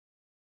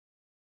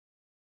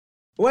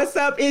What's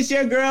up? It's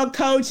your girl,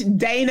 Coach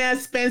Dana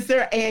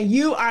Spencer, and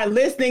you are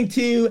listening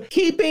to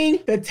Keeping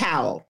the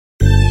Towel.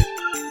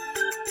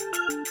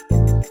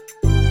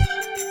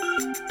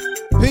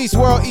 Peace,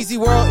 world, easy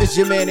world. It's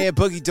your man, Aunt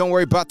Boogie. Don't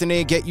worry about the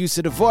name. Get used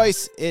to the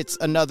voice. It's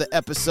another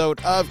episode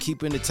of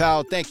Keeping the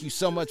Towel. Thank you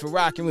so much for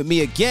rocking with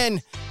me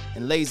again.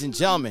 And ladies and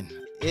gentlemen,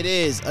 it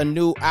is a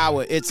new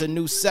hour. It's a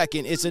new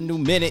second. It's a new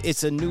minute.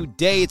 It's a new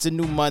day. It's a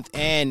new month.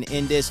 And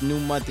in this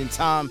new month in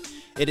time,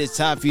 it is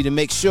time for you to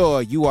make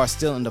sure you are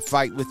still in the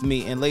fight with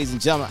me. And ladies and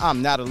gentlemen,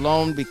 I'm not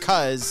alone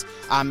because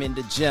I'm in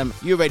the gym.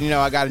 You already know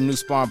I got a new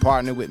sparring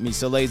partner with me.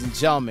 So ladies and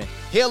gentlemen,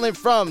 hailing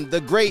from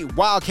the great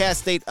Wildcat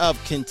state of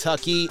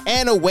Kentucky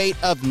and a weight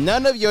of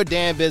none of your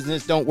damn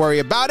business, don't worry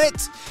about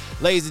it.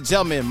 Ladies and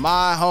gentlemen,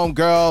 my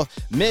homegirl,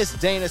 Miss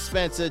Dana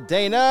Spencer.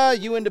 Dana,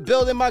 you in the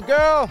building, my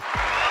girl?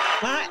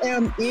 I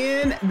am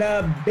in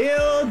the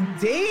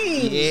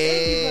building.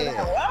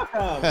 Yeah.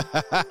 Welcome.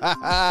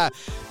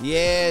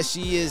 Yeah,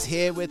 she is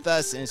here with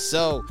us. And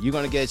so you're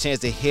going to get a chance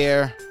to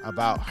hear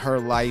about her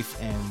life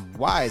and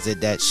why is it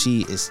that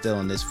she is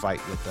still in this fight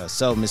with us.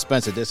 So, Miss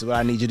Spencer, this is what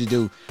I need you to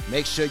do.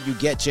 Make sure you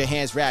get your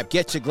hands wrapped,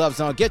 get your gloves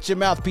on, get your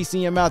mouthpiece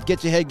in your mouth,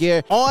 get your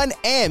headgear on,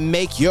 and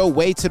make your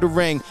way to the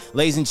ring.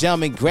 Ladies and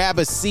gentlemen, grab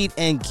a seat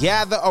and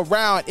gather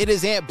around. It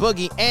is Aunt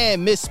Boogie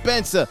and Miss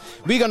Spencer.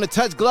 We're going to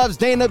touch gloves,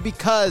 Dana,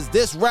 because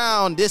this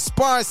round, this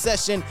sparring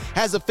session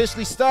has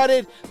officially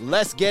started.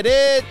 Let's get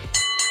it.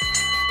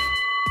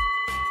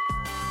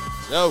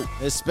 So,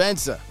 Miss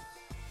Spencer,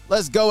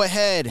 let's go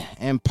ahead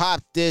and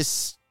pop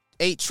this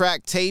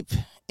 8-track tape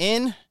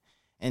in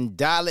and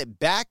dial it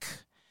back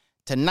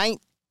to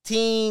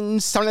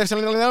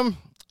 1970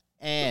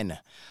 and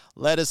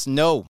let us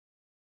know,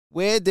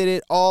 where did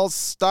it all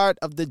start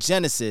of the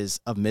genesis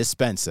of Miss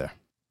Spencer?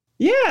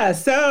 Yeah,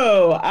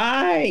 so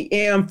I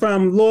am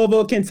from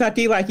Louisville,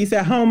 Kentucky, like you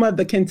said, home of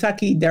the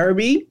Kentucky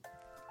Derby.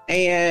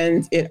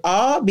 And it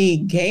all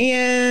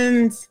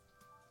began,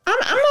 I'm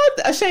not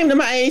ashamed of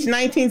my age,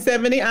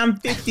 1970. I'm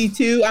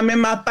 52. I'm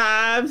in my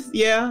fives.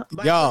 Yeah.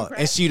 Yo,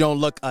 and she don't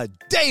look a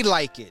day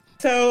like it.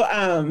 So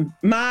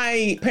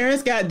my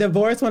parents got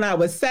divorced when I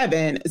was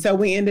 7. So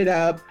we ended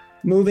up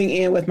moving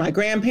in with my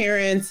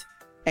grandparents.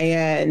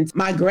 And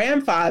my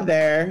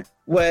grandfather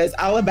was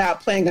all about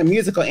playing a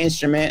musical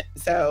instrument.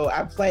 So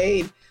I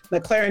played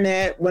the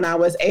clarinet when I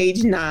was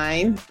age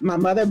 9. My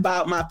mother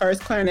bought my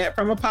first clarinet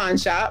from a pawn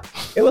shop.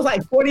 It was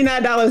like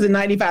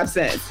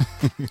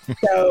 $49.95.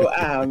 So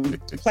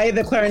played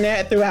the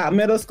clarinet throughout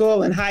middle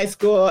school and high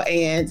school.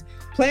 And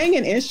playing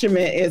an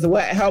instrument is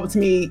what helped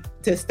me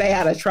to stay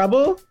out of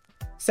trouble.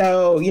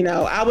 So, you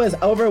know, I was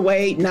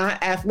overweight,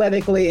 not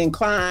athletically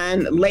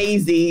inclined,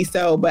 lazy.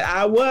 But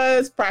I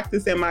was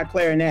practicing my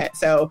clarinet.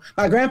 So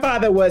my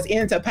grandfather was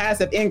into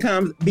passive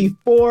income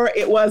before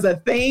it was a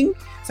thing.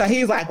 So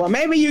he's like, well,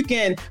 maybe you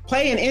can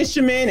play an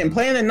instrument and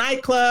play in a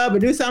nightclub or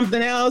do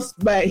something else.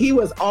 But he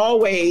was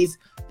always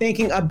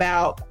thinking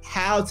about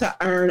how to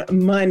earn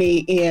money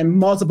in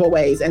multiple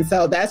ways. And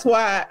so that's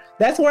where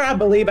I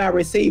believe I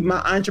received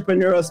my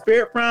entrepreneurial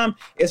spirit from,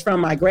 is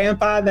from my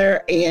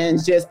grandfather,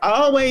 and just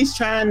always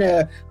trying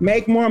to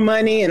make more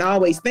money and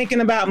always thinking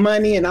about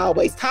money and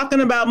always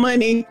talking about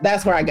money.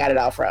 That's where I got it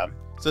all from.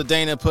 So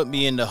Dana, put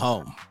me in the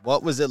home.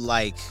 What was it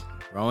like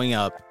growing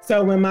up?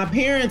 So when my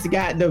parents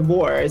got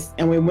divorced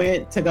and we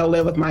went to go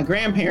live with my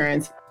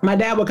grandparents, my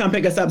dad would come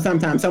pick us up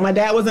sometimes. So my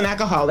dad was an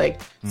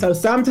alcoholic. So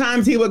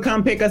sometimes he would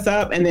come pick us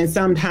up and then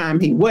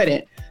sometimes he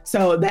wouldn't.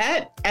 So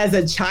that, as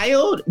a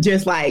child,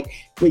 just like,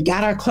 we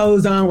got our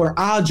clothes on, we're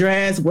all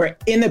dressed, we're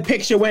in the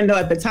picture window.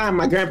 At the time,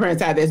 my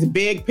grandparents had this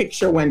big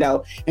picture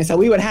window. And so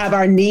we would have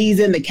our knees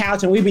in the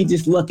couch and we'd be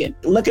just looking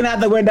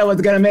out the window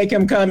was going to make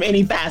him come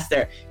any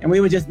faster. And we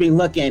would just be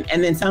looking.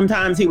 And then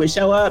sometimes he would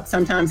show up,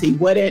 sometimes he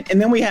wouldn't.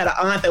 And then we had an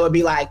aunt that would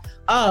be like,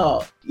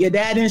 oh, your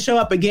dad didn't show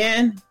up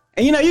again?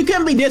 And, you know, you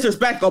couldn't be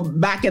disrespectful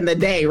back in the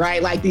day,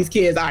 right? Like these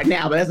kids are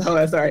now, but that's a whole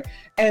other story.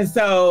 And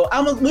so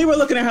we were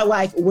looking at her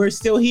like, we're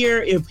still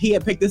here. If he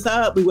had picked us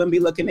up, we wouldn't be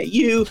looking at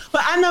you.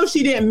 But I know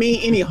she didn't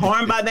mean any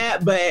harm by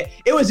that, but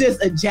it was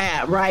just a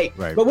jab, right?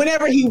 But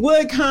whenever he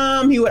would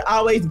come, he would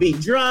always be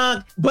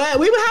drunk. But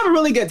we would have a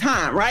really good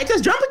time, right?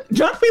 Because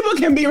drunk people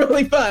can be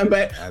really fun,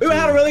 but we would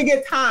have a really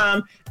good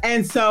time.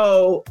 And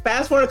so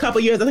fast forward a couple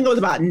years, I think I was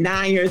about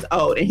 9 years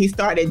old, and he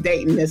started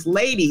dating this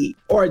lady,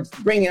 or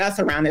bringing us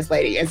around this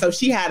lady. And so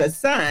she had a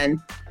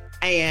son,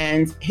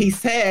 and he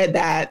said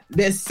that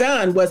this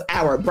son was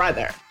our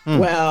brother.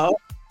 Well,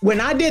 when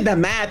I did the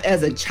math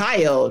as a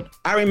child,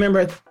 I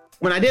remember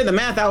when I did the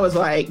math, I was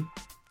like,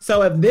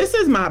 so if this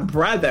is my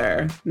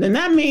brother, then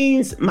that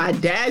means my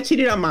dad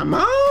cheated on my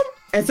mom?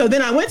 And so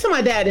then I went to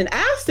my dad and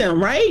asked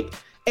him, right?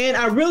 And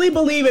I really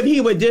believe if he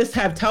would just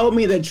have told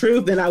me the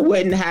truth, then I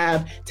wouldn't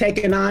have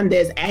taken on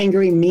this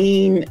angry,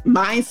 mean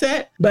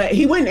mindset. But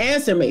he wouldn't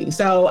answer me.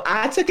 So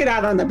I took it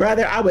out on the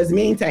brother. I was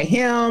mean to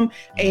him.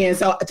 And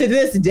so to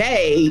this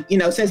day, you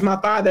know, since my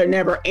father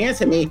never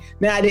answered me,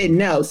 then I didn't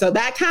know. So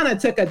that kind of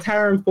took a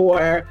turn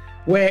for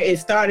where it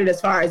started as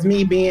far as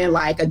me being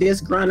like a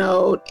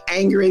disgruntled,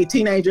 angry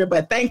teenager.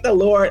 But thank the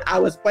Lord I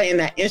was playing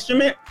that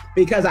instrument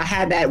because I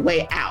had that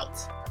way out.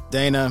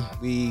 Dana,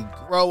 we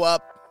grow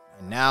up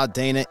and now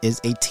Dana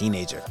is a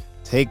teenager.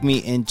 Take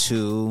me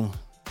into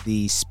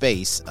the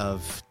space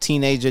of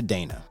teenager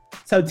Dana.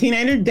 So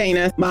teenager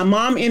Dana, my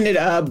mom ended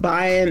up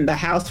buying the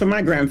house for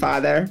my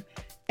grandfather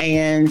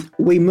and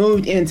we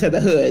moved into the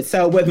hood.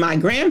 So with my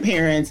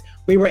grandparents,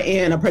 we were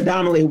in a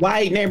predominantly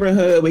white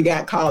neighborhood. We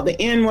got called the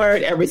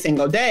N-word every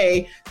single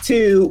day.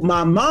 To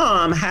my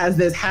mom has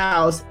this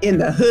house in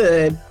the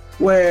hood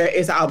where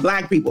it's all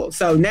Black people.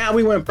 So now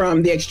we went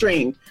from the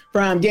extreme,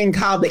 from getting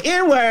called the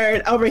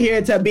N-word over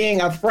here to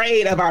being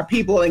afraid of our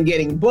people and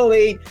getting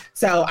bullied.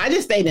 So I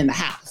just stayed in the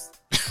house.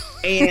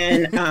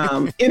 And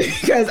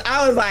because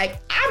I was like,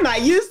 I'm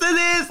not used to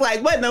this.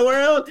 Like, what in the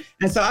world?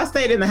 And so I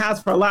stayed in the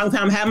house for a long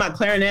time, had my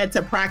clarinet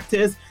to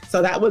practice.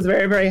 So that was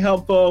very, very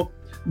helpful.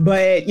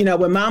 But, you know,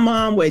 when my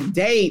mom would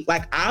date,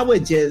 like I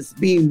would just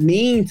be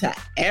mean to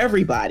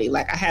everybody.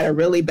 Like I had a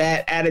really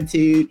bad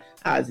attitude.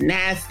 I was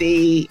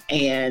nasty.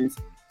 And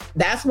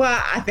that's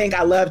why I think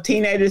I love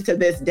teenagers to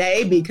this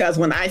day, because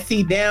when I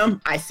see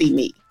them, I see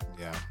me.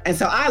 Yeah. And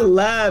so I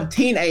love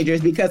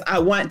teenagers because I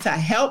want to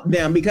help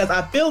them, because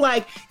I feel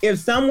like if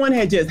someone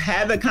had just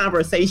had a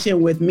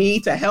conversation with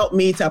me to help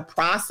me to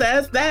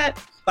process that,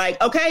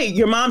 like, okay,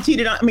 your dad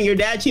cheated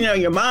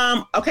on your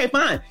mom. Okay,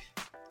 fine.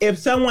 If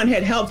someone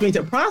had helped me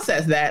to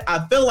process that,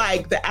 I feel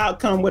like the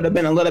outcome would have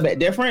been a little bit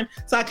different.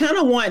 So I kind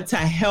of want to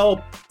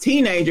help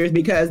teenagers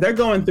because they're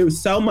going through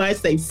so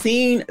much. They've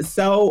seen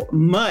so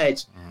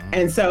much.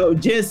 And so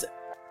just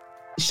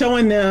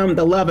showing them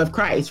the love of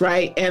Christ,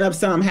 right? And of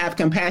some have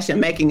compassion,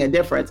 making a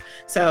difference.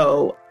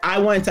 So I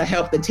wanted to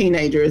help the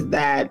teenagers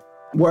that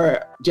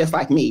were just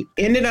like me.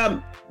 Ended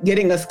up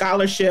getting a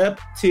scholarship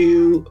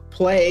to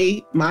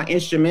play my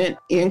instrument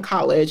in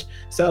college.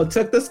 So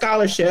took the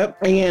scholarship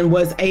and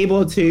was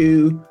able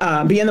to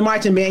be in the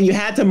marching band. You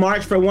had to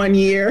march for 1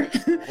 year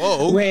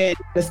with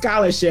the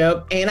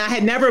scholarship. And I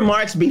had never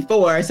marched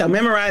before. So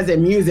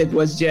memorizing music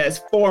was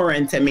just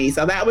foreign to me.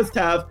 So that was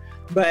tough,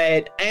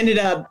 but I ended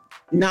up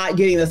not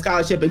getting the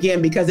scholarship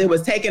again because it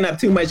was taking up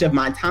too much of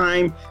my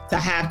time to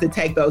have to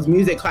take those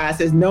music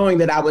classes, knowing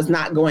that I was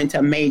not going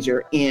to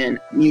major in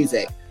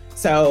music.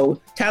 So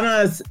kind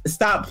of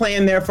stopped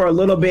playing there for a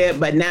little bit,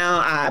 but now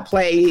I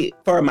play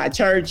for my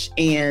church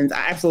and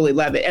I absolutely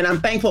love it. And I'm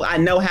thankful I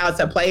know how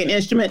to play an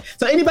instrument.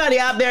 So anybody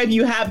out there, if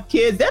you have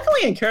kids,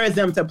 definitely encourage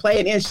them to play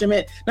an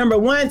instrument. Number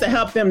one, to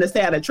help them to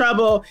stay out of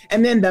trouble.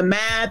 And then the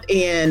math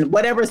and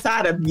whatever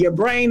side of your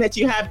brain that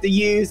you have to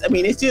use. I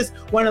mean, it's just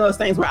one of those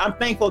things where I'm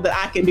thankful that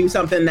I can do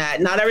something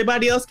that not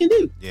everybody else can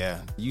do. Yeah.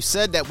 You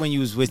said that when you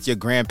was with your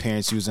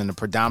grandparents, you was in a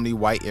predominantly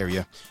white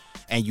area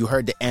and you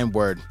heard the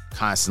N-word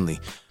constantly.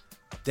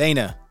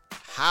 Dana,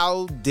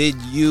 how did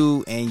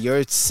you and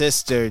your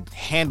sister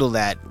handle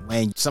that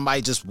when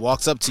somebody just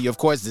walks up to you? Of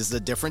course, this is a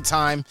different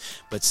time,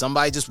 but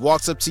somebody just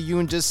walks up to you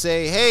and just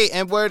say, hey,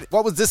 N-word,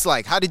 what was this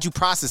like? How did you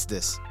process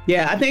this?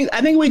 Yeah, I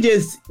think we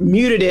just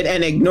muted it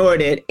and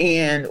ignored it.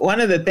 And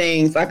one of the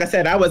things, like I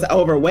said, I was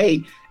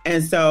overweight.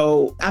 And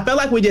so I felt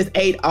like we just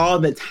ate all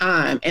the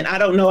time. And I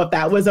don't know if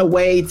that was a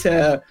way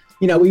to,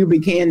 we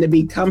began to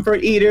be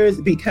comfort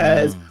eaters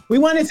because we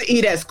wanted to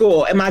eat at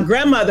school. And my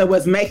grandmother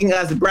was making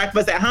us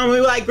breakfast at home. We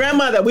were like,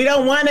 grandmother, we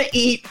don't want to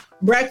eat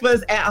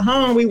breakfast at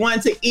home. We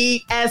want to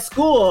eat at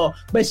school.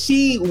 But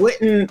she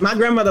wouldn't. My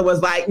grandmother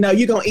was like, no,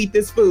 you're going to eat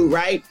this food,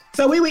 right?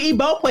 So we would eat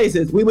both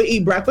places. We would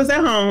eat breakfast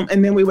at home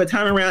and then we would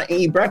turn around and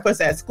eat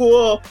breakfast at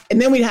school. And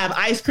then we'd have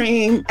ice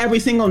cream every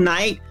single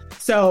night.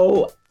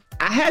 So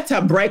I had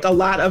to break a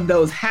lot of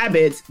those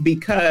habits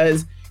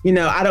because,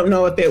 I don't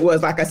know if it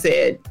was, like I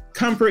said,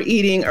 comfort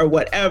eating or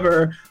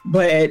whatever,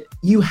 but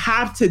you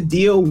have to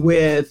deal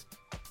with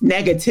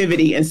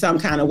negativity in some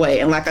kind of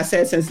way. And like I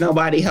said, since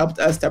nobody helped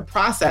us to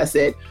process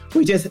it,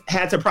 we just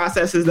had to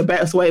process it the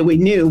best way we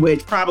knew,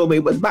 which probably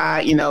was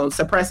by,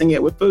 suppressing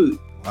it with food.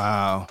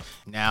 Wow.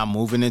 Now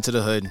moving into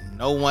the hood,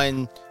 no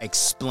one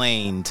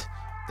explained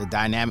the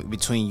dynamic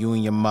between you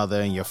and your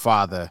mother and your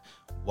father,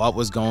 what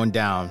was going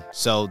down.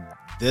 So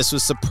this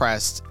was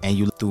suppressed and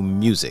you through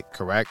music,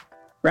 correct?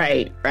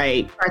 Right.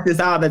 Practice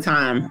all the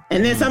time.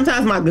 And then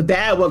sometimes my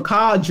dad would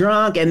call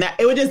drunk and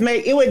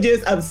it would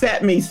just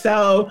upset me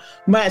so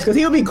much because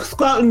he would be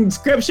quoting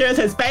scriptures.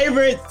 His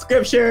favorite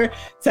scripture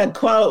to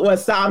quote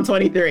was Psalm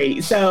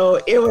 23. So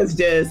it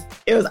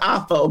was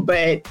awful,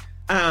 but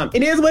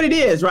it is what it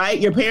is, right?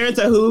 Your parents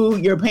are who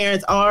your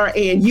parents are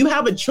and you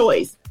have a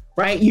choice,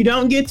 right? You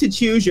don't get to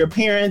choose your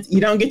parents.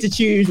 You don't get to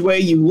choose where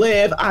you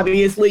live,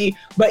 obviously,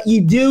 but you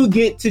do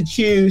get to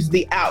choose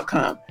the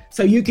outcome.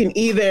 So you can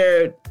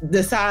either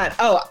decide,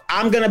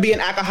 I'm going to be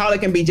an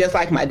alcoholic and be just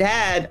like my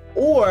dad,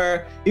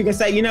 or you can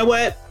say, you know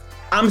what,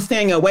 I'm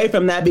staying away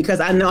from that because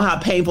I know how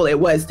painful it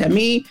was to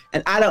me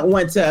and I don't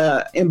want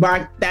to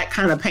embark that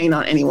kind of pain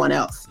on anyone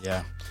else.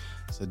 Yeah.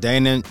 So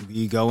Dana,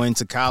 you go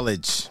into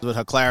college with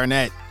her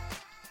clarinet,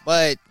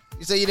 but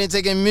you say you didn't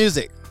take any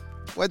music.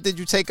 What did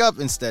you take up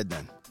instead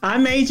then? I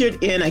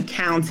majored in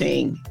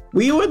accounting.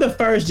 We were the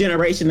first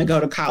generation to go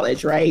to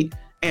college, right?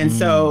 And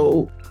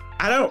so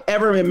I don't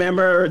ever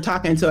remember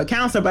talking to a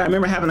counselor, but I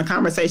remember having a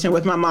conversation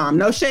with my mom.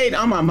 No shade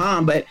on my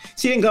mom, but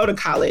she didn't go to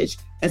college.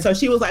 And so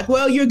she was like,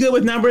 well, you're good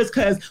with numbers,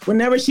 because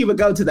whenever she would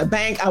go to the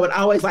bank, I would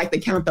always like to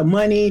count the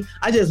money.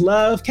 I just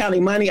love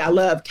counting money. I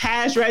love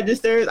cash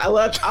registers. I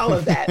loved all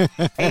of that.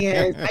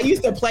 And I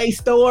used to play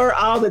store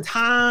all the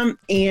time.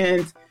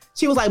 And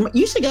she was like,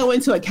 you should go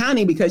into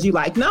accounting because you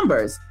like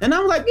numbers. And I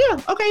was like,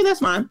 yeah, okay, that's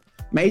fine.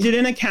 Majored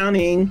in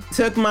accounting,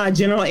 took my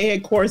general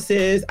ed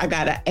courses. I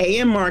got an A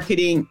in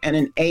marketing and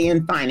an A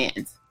in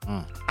finance.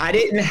 I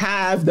didn't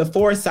have the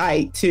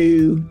foresight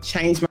to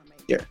change my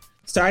major.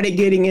 Started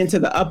getting into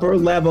the upper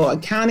level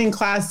accounting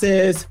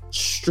classes,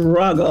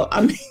 struggled.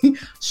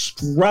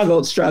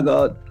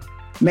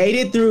 Made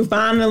it through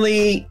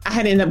finally. I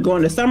had ended up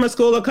going to summer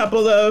school a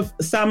couple of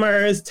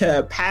summers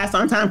to pass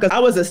on time, because I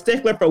was a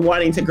stickler for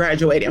wanting to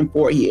graduate in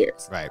 4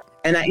 years. Right.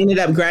 And I ended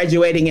up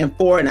graduating in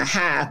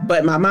 4.5.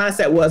 But my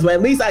mindset was, well,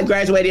 at least I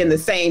graduated in the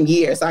same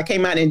year. So I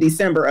came out in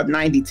December of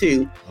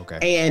 92. Okay.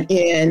 And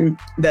in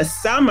the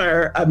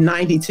summer of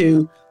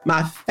 92,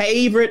 my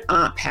favorite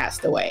aunt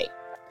passed away.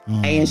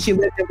 And she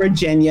lived in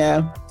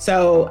Virginia.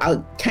 So I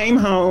came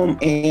home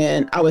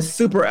and I was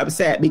super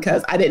upset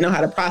because I didn't know how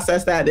to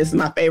process that. This is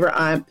my favorite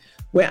aunt.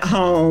 Went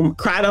home,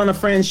 cried on a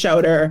friend's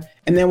shoulder.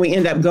 And then we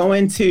ended up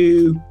going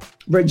to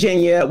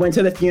Virginia, went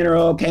to the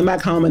funeral, came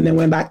back home, and then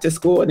went back to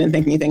school and didn't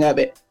think anything of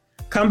it.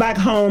 Come back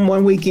home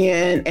one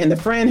weekend, and the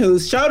friend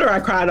whose shoulder I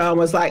cried on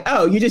was like,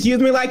 oh, you just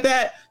used me like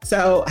that?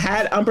 So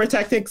had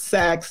unprotected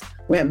sex,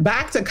 went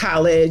back to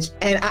college,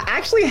 and I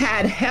actually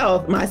had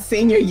health my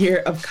senior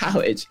year of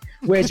college,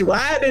 which why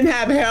I didn't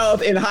have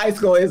health in high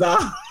school is a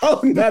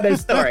whole nother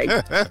story.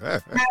 I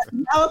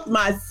had health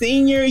my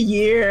senior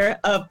year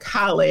of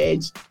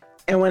college,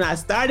 and when I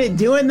started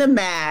doing the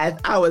math,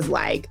 I was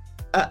like,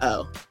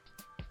 uh-oh.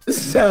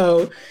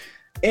 So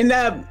ended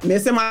up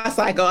missing my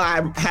cycle.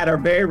 I had a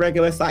very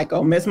regular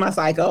cycle, missed my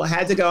cycle,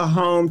 had to go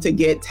home to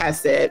get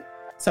tested.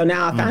 So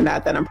now I found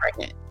out that I'm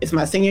pregnant. It's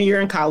my senior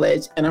year in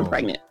college and I'm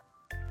pregnant.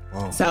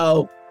 Whoa.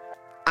 So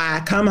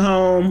I come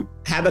home,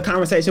 have a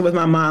conversation with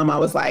my mom. I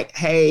was like,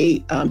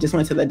 hey, just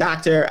went to the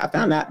doctor. I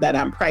found out that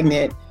I'm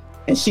pregnant.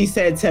 And she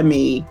said to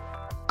me,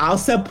 I'll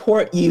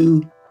support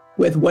you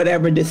with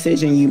whatever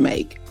decision you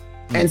make.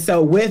 And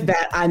so with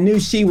that, I knew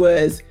she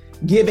was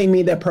giving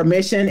me the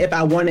permission if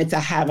I wanted to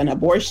have an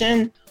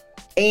abortion,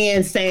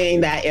 and saying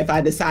that if I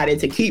decided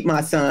to keep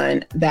my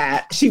son,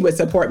 that she would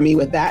support me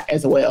with that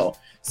as well.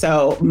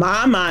 So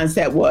my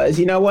mindset was,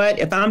 you know what,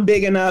 if I'm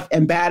big enough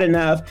and bad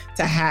enough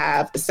to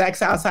have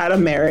sex outside of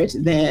marriage,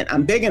 then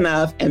I'm big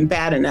enough and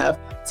bad enough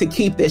to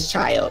keep this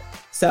child.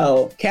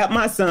 So kept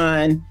my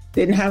son,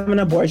 didn't have an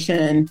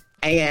abortion,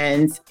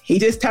 and he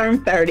just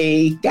turned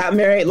 30, got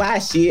married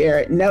last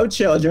year, no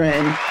children.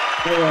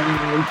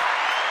 And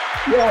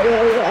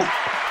yeah.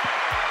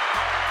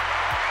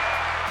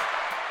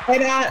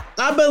 And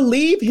I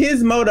believe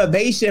his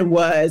motivation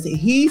was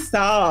he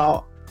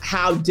saw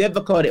how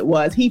difficult it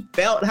was. He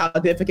felt how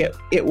difficult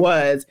it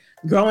was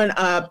growing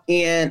up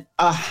in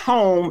a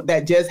home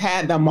that just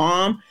had the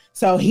mom.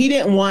 So he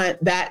didn't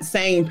want that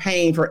same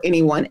pain for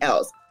anyone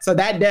else. So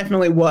that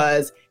definitely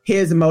was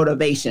his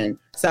motivation.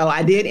 So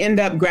I did end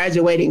up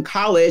graduating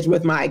college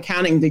with my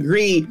accounting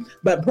degree,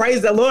 but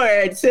praise the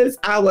Lord, since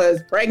I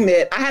was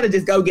pregnant, I had to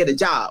just go get a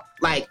job.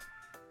 Like,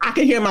 I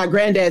could hear my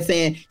granddad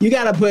saying, you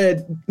got to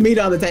put meat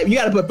on the table. You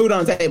got to put food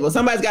on the table.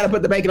 Somebody's got to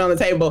put the bacon on the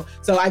table.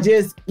 So I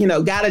just,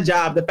 got a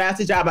job, the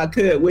fastest job I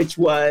could, which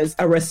was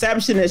a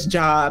receptionist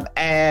job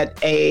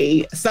at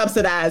a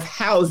subsidized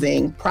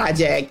housing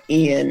project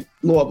in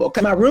Louisville.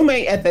 My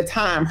roommate at the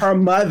time, her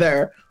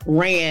mother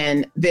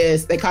ran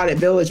this, they called it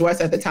Village West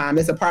at the time,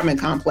 this apartment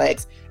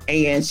complex.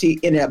 And she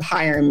ended up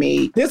hiring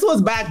me. This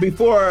was back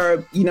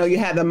before, you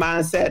had the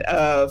mindset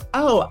of,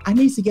 oh, I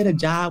need to get a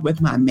job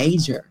with my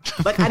major.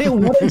 Like, I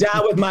didn't want a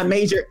job with my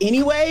major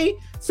anyway.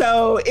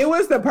 So it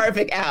was the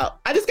perfect out.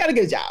 I just got to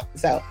get a job.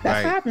 So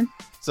that's what happened.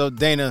 So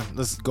Dana,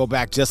 let's go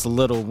back just a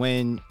little.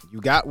 When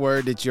you got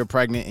word that you're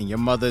pregnant and your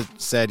mother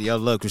said, yo,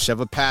 look,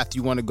 whichever path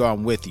you want to go,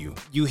 I'm with you.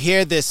 You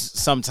hear this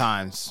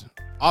sometimes,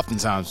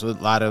 oftentimes with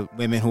a lot of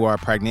women who are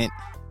pregnant.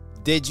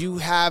 Did you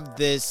have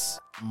this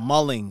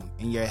mulling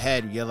in your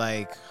head? You're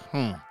like,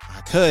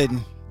 I could,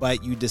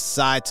 but you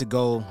decide to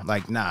go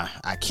like, nah,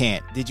 I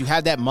can't. Did you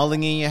have that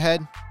mulling in your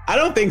head? I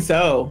don't think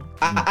so.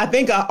 I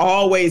think I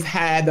always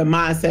had the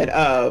mindset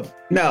of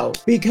no,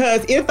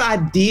 because if I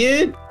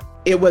did,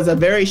 it was a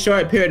very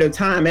short period of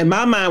time. And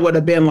my mind would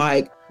have been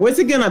like, what's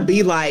it going to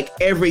be like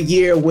every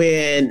year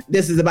when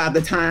this is about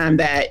the time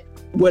that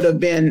would have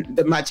been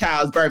my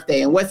child's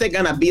birthday, and what's it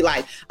gonna be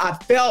like? I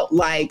felt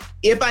like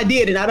if I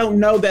did, and I don't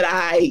know that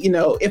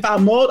if I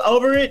mulled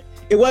over it,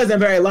 it wasn't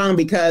very long,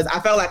 because I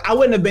felt like I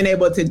wouldn't have been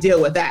able to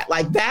deal with that.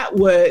 Like, that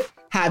would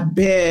have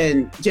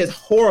been just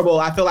horrible.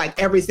 I feel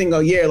like every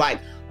single year,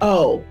 like,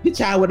 oh, the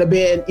child would have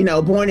been,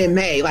 born in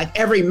May. Like,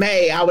 every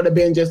May, I would have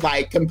been just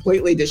like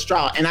completely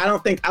distraught. And I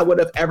don't think I would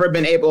have ever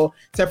been able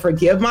to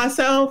forgive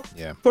myself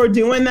for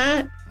doing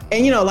that.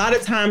 And, a lot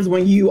of times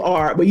when you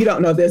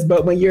don't know this,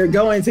 but when you're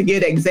going to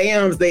get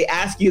exams, they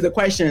ask you the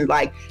question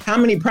like, how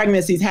many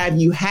pregnancies have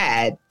you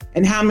had?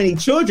 And how many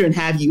children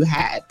have you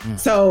had?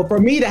 So for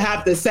me to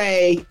have to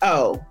say,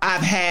 oh,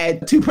 I've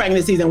had 2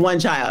 pregnancies and 1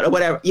 child or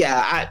whatever.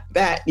 Yeah,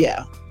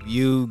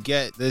 You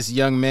get this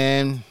young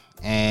man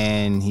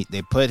and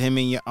they put him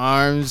in your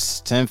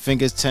arms, 10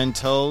 fingers, 10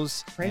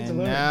 toes. Praise the and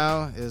Lord.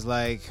 Now it's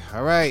like,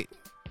 all right,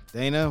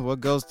 Dana, what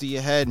goes through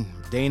your head?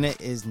 Dana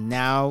is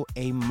now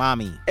a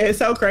mommy. It's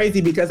so crazy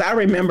because I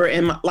remember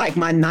in my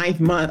 9th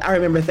month, I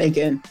remember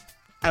thinking,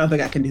 I don't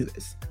think I can do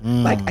this.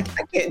 Like,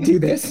 I can't do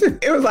this.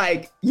 It was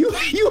like, you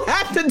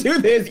have to do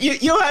this. You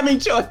don't have any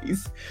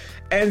choice.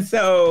 And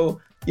so,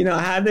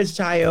 I had this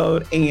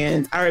child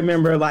and I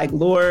remember like,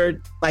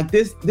 Lord, like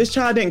this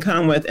child didn't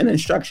come with an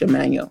instruction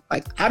manual.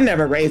 Like, I've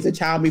never raised a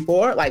child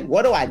before. Like,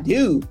 what do I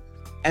do?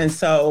 And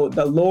so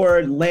the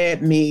Lord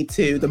led me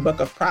to the book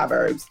of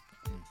Proverbs.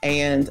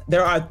 And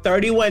there are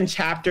 31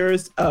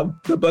 chapters of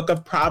the book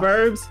of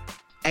Proverbs.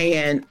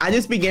 And I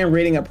just began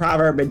reading a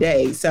proverb a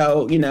day.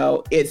 So,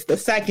 it's the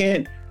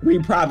second,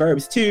 read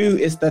Proverbs 2.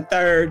 It's the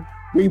third,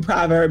 read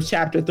Proverbs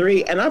chapter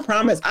 3. And I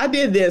promise I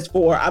did this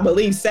for, I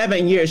believe,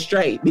 7 years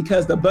straight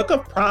because the book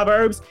of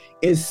Proverbs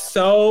is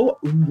so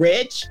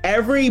rich.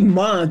 Every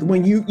month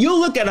when you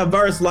look at a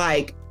verse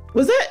like,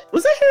 was it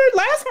here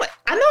last month?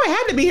 I know it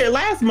had to be here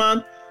last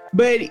month,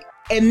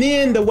 and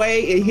then the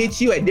way it hits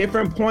you at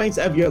different points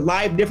of your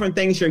life, different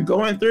things you're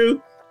going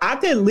through, I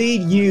could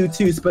lead you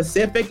to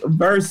specific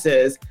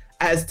verses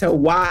as to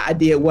why I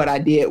did what I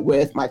did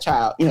with my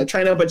child.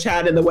 Train up a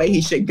child in the way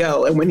he should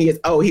go. And when he is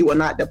old, he will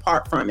not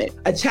depart from it.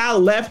 A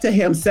child left to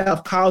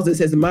himself causes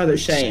his mother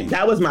shame.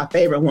 That was my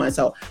favorite one.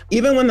 So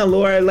even when the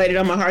Lord laid it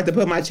on my heart to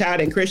put my child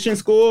in Christian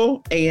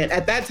school, and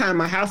at that time,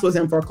 my house was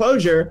in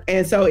foreclosure.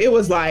 And so it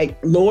was like,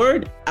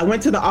 Lord, I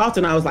went to the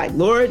altar and I was like,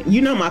 Lord,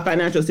 my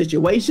financial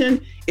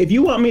situation. If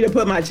you want me to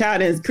put my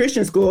child in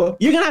Christian school,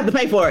 you're going to have to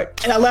pay for it.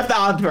 And I left the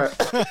altar.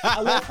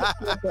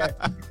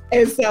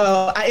 And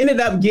so I ended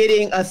up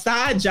getting a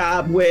side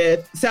job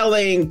with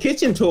selling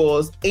kitchen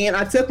tools. And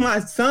I took my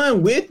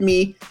son with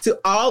me to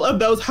all of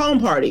those home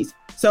parties.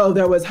 So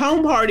there was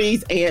home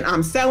parties and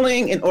I'm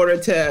selling in order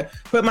to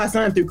put my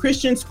son through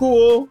Christian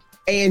school.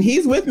 And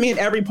he's with me in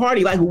every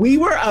party. Like, we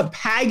were a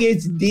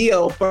package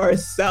deal for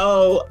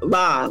so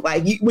long.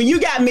 Like, when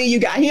you got me, you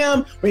got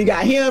him. When you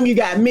got him, you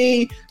got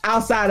me,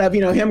 outside of,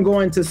 him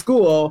going to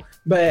school.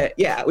 But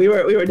yeah, we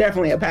were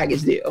definitely a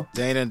package deal.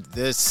 Dana,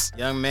 this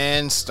young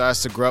man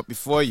starts to grow up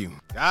before you.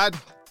 God,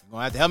 you're going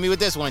to have to help me with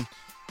this one.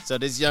 So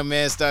this young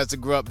man starts to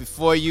grow up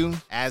before you.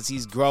 As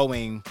he's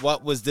growing,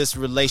 what was this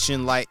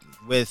relation like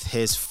with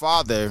his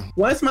father?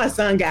 Once my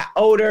son got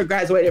older,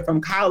 graduated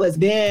from college,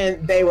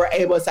 then they were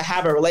able to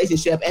have a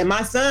relationship. And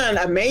my son,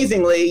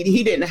 amazingly,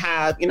 he didn't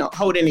have,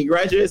 hold any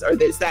grudges or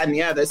this, that, and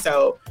the other.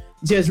 So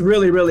just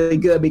really, really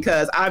good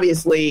because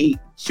obviously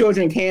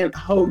children can't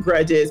hold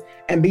grudges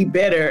and be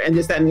bitter and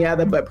this, that, and the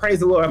other. But praise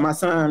the Lord, my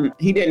son,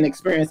 he didn't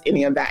experience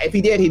any of that. If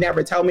he did, he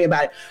never told me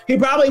about it. He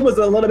probably was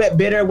a little bit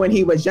bitter when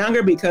he was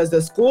younger because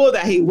the school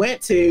that he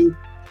went to,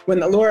 when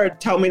the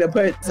Lord told me to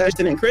put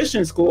Justin in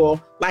Christian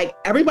school, like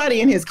everybody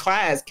in his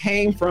class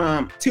came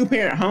from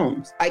 2-parent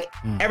homes. Like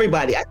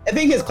everybody. I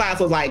think his class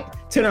was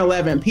like 10 or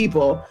 11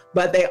 people,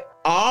 but they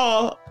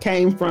all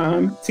came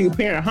from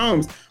 2-parent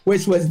homes,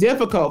 which was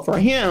difficult for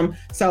him.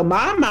 So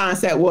my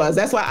mindset was,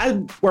 that's why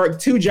I worked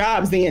 2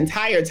 jobs the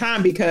entire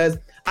time, because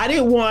I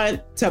didn't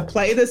want to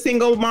play the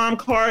single mom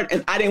card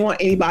and I didn't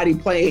want anybody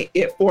playing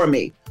it for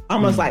me.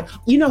 Almost like,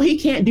 he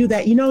can't do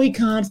that. He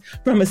comes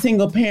from a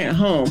single parent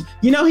home.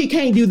 He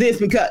can't do this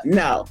because,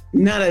 no,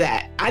 none of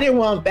that. I didn't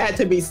want that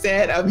to be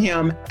said of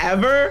him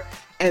ever.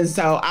 And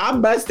so I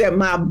busted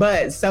my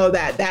butt so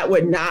that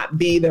would not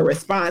be the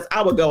response.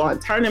 I would go on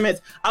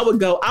tournaments. I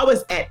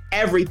was at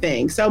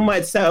everything. So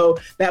much so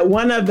that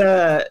one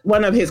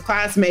of his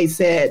classmates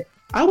said,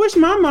 I wish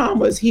my mom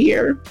was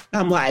here.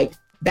 I'm like,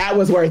 that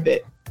was worth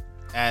it.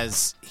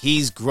 As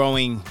he's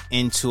growing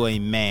into a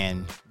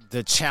man,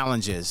 the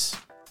challenges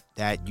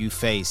that you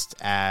faced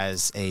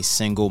as a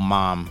single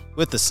mom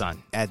with a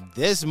son at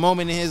this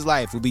moment in his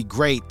life would be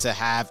great to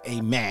have a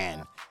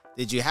man.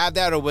 Did you have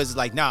that, or was it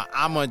like, nah,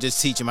 I'm going to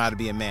just teach him how to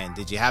be a man?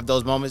 Did you have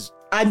those moments?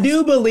 I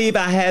do believe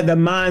I had the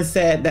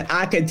mindset that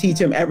I could teach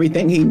him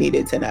everything he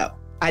needed to know.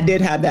 I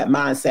did have that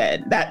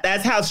mindset.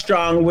 That's how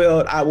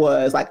strong-willed I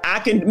was. Like,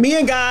 me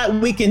and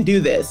God, we can do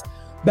this.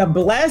 The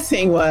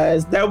blessing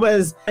was, there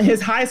was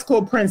his high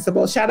school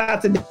principal, shout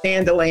out to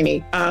Dan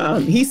Delaney.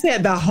 He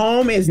said the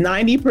home is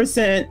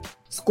 90%,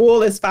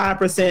 school is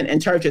 5%,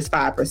 and church is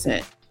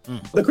 5%.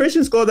 The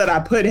Christian school that I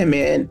put him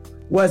in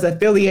was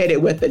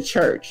affiliated with the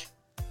church.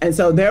 And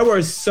so there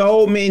were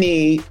so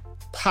many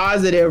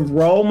positive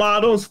role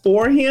models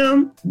for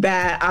him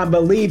that I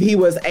believe he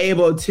was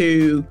able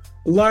to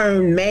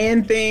learn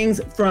man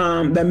things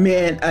from the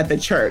men at the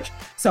church.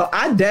 So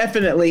I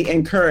definitely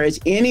encourage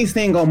any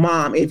single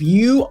mom, if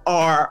you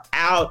are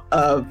out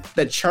of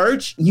the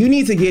church, you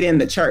need to get in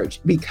the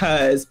church,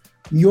 because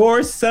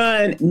your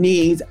son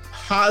needs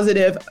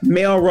positive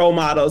male role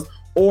models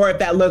or if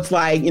that looks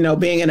like,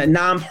 being in a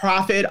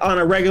nonprofit on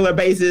a regular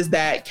basis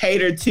that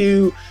cater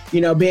to,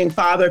 being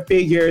father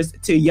figures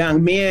to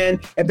young men,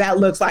 if that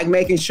looks like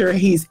making sure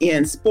he's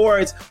in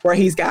sports where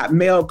he's got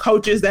male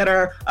coaches that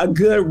are a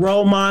good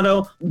role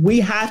model, we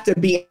have to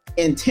be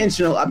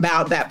intentional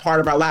about that part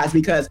of our lives,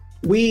 because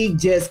we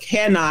just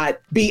cannot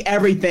be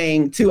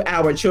everything to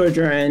our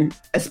children,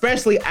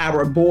 especially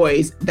our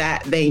boys,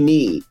 that they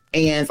need.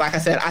 And like I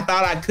said, I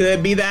thought I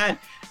could be that,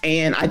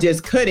 and I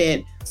just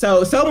couldn't.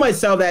 So much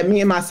so that me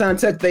and my son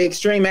took the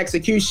extreme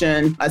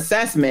execution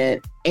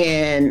assessment,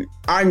 and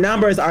our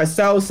numbers are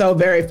so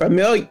very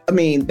familiar. I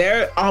mean,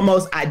 they're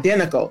almost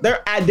identical.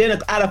 They're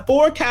identical. Out of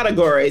 4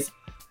 categories,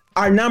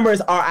 our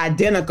numbers are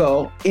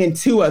identical in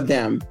 2 of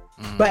them.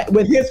 But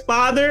with his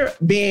father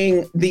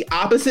being the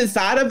opposite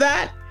side of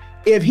that,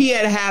 if he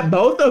had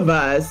both of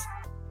us,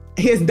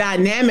 his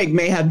dynamic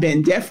may have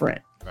been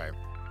different.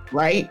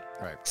 Right.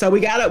 So we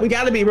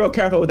gotta be real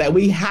careful with that.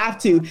 We have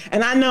to.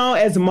 And I know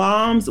as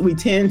moms, we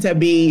tend to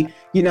be,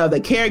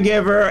 the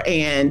caregiver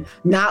and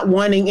not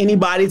wanting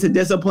anybody to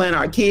discipline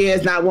our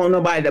kids, not wanting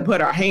nobody to put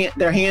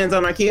their hands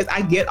on our kids.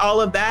 I get all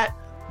of that,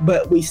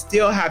 but we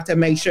still have to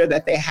make sure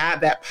that they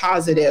have that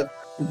positive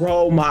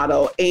role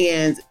model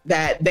and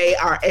that they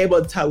are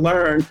able to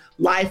learn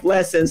life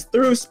lessons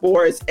through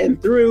sports and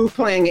through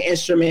playing an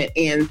instrument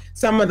and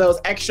some of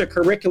those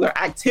extracurricular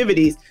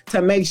activities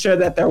to make sure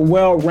that they're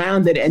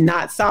well-rounded and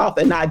not soft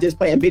and not just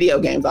playing video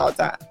games all the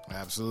time.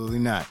 Absolutely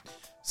not.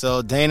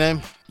 So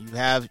Dana, you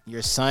have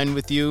your son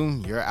with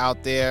you. You're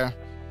out there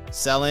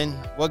selling.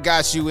 What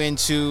got you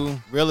into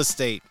real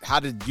estate? How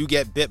did you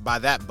get bit by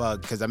that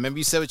bug? Because I remember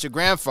you said with your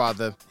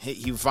grandfather,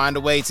 you find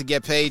a way to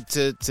get paid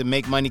to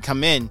make money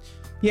come in.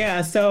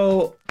 Yeah,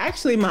 so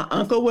actually my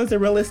uncle was a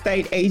real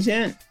estate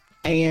agent.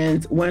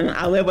 And when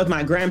I lived with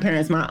my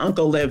grandparents, my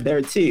uncle lived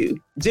there too.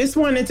 Just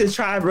wanted to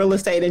try real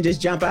estate and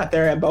just jump out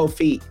there at both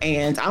feet.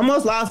 And I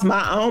almost lost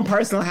my own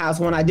personal house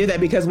when I did that,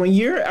 because when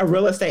you're a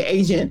real estate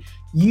agent,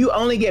 you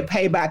only get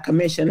paid by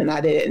commission. And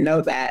I didn't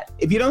know that.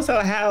 If you don't sell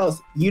a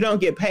house, you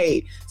don't get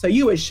paid. So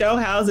you would show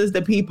houses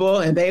to people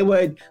and they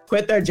would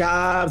quit their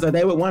jobs or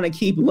they would want to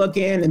keep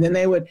looking. And then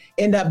they would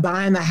end up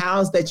buying the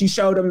house that you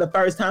showed them the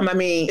first time. I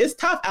mean, it's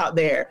tough out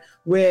there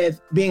with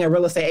being a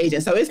real estate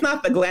agent. So it's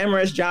not the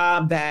glamorous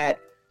job that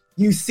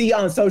you see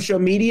on social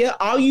media.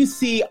 All you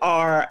see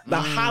are the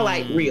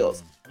highlight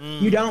reels.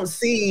 You don't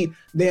see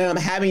them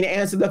having to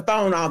answer the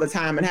phone all the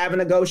time and having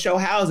to go show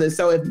houses.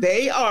 So if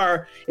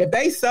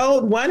they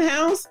sold one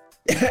house,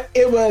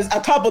 it was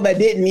a couple that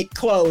didn't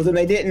close and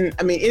they didn't.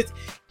 I mean,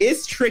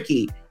 it's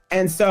tricky.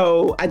 And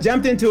so I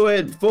jumped into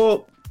it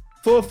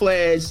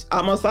full-fledged,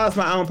 almost lost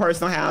my own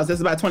personal house. This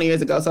is about 20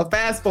 years ago. So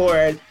fast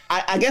forward,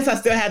 I guess I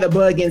still had the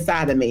bug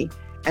inside of me.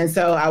 And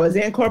so I was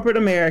in corporate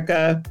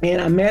America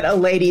and I met a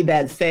lady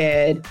that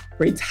said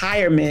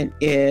retirement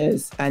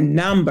is a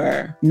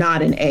number,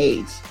 not an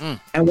age.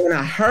 And when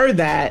I heard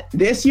that,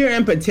 this year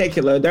in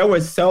particular, there were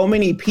so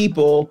many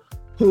people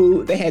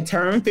who they had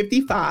turned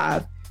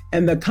 55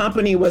 and the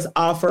company was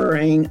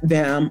offering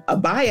them a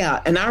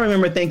buyout. And I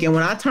remember thinking,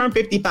 when I turn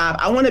 55,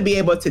 I want to be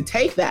able to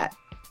take that.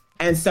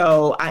 And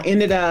so I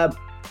ended up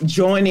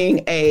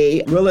joining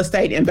a real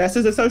estate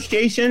investors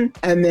association.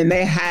 And then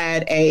they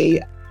had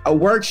a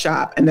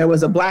workshop and there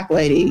was a Black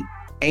lady,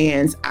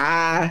 and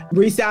I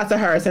reached out to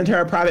her, sent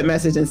her a private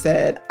message and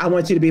said, I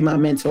want you to be my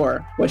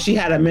mentor. Well, she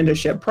had a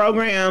mentorship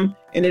program,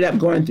 ended up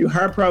going through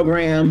her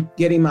program,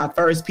 getting my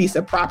first piece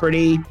of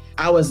property.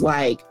 I was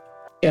like,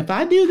 if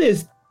I do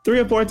this 3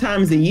 or 4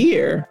 times a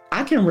year,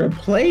 I can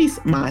replace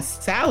my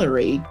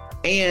salary.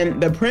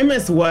 And the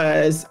premise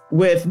was,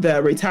 with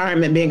the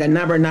retirement being a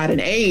number, not an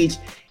age,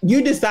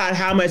 you decide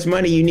how much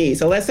money you need.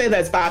 So let's say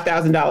that's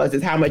 $5,000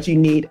 is how much you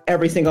need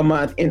every single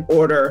month in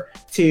order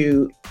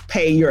to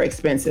pay your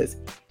expenses.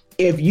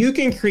 If you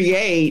can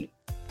create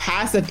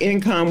passive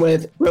income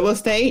with real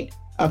estate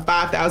of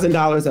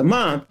 $5,000 a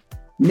month,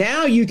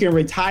 now you can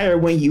retire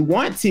when you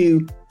want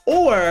to,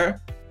 or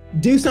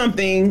do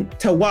something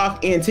to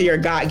walk into your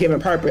God-given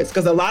purpose.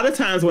 Because a lot of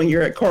times when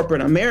you're at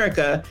corporate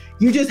America,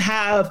 you just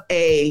have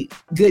a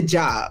good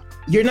job.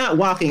 You're not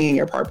walking in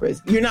your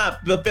purpose. You're not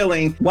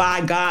fulfilling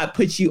why God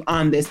put you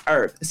on this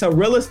earth. So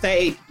real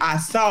estate, I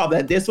saw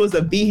that this was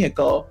a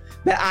vehicle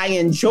that I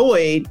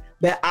enjoyed,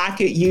 that I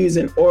could use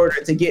in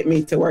order to get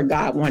me to where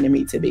God wanted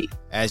me to be.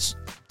 As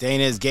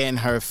Dana is getting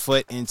her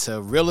foot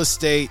into real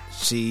estate,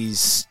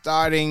 she's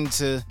starting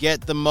to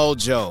get the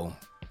mojo.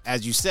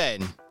 As you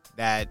said,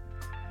 that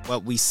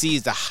what we see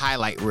is the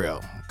highlight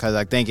reel, because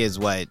I think it's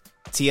what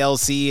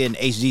TLC and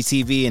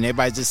HGTV and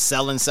everybody's just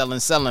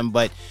selling.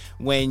 But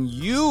when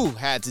you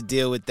had to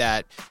deal with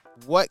that,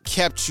 what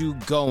kept you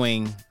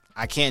going?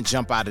 I can't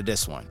jump out of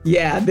this one.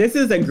 Yeah, this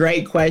is a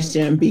great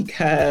question,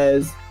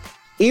 because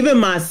even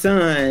my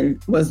son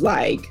was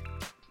like,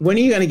 when are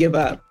you going to give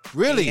up?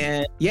 Really?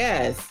 And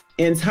yes.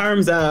 In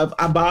terms of,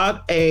 I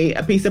bought a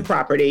piece of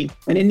property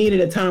and it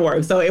needed a ton of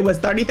work. So it was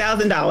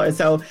 $30,000.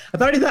 So a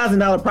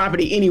 $30,000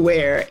 property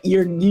anywhere,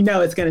 you know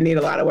it's going to need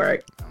a lot of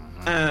work.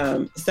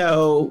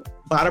 So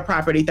bought a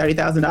property,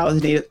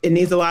 $30,000. It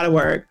needs a lot of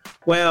work.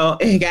 Well,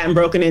 it had gotten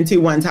broken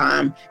into one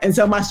time. And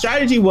so my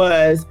strategy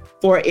was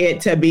for it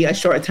to be a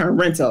short-term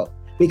rental,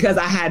 because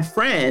I had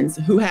friends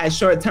who had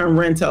short-term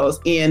rentals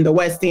in the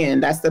West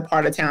End. That's the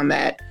part of town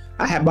that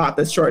I had bought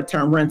the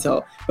short-term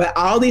rental. But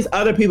all these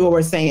other people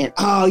were saying,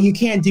 oh, you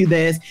can't do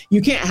this. You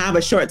can't have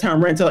a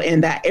short-term rental in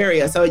that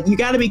area. So you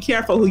got to be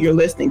careful who you're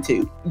listening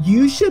to.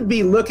 You should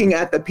be looking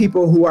at the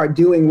people who are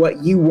doing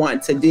what you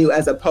want to do,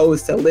 as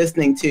opposed to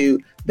listening to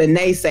the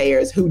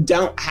naysayers who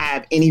don't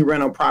have any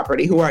rental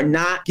property, who are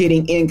not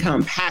getting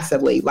income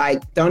passively.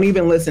 Like, don't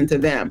even listen to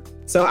them.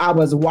 So I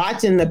was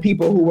watching the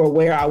people who were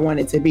where I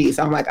wanted to be.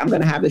 So I'm like, I'm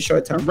going to have the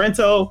short-term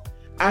rental.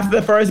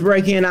 After the first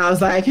break-in, I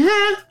was like,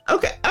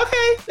 okay.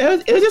 It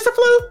was just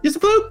a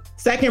fluke.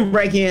 Second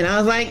break-in, I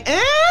was like,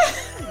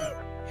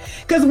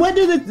 Because what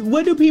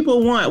do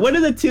people want? What are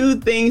the two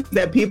things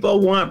that people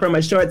want from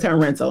a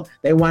short-term rental?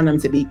 They want them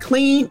to be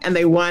clean and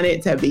they want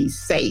it to be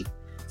safe.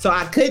 So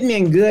I couldn't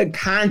in good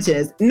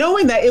conscience,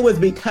 knowing that it was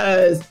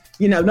because,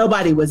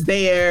 nobody was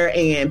there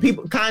and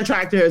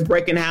contractors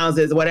breaking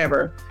houses,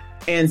 whatever.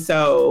 And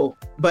so,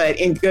 but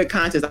in good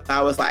conscience,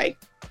 I was like,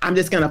 I'm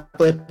just going to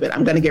flip it.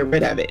 I'm going to get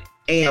rid of it.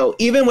 And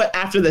even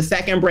after the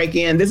second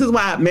break-in, this is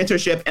why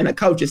mentorship and a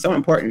coach is so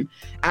important.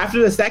 After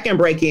the second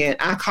break-in,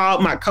 I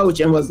called my coach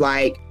and was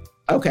like,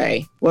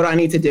 okay, what do I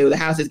need to do? The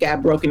house just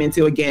got broken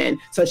into again.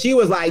 So she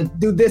was like,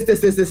 do this,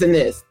 and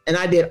this. And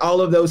I did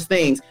all of those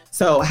things.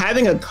 So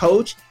having a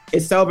coach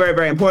is so very,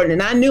 very important.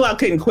 And I knew I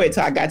couldn't quit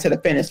till I got to the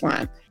finish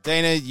line.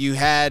 Dana, you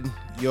had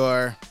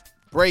your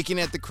break-in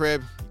at the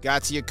crib, you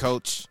got to your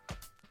coach,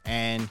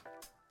 and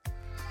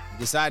you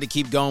decided to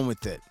keep going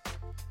with it.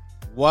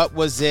 What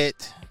was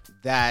it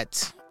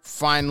that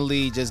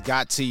finally just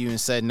got to you and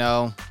said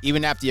no,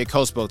 even after your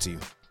coach spoke to you?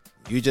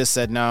 You just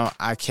said, no,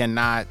 I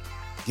cannot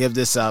give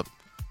this up.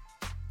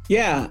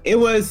 Yeah, it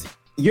was,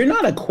 you're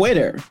not a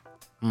quitter.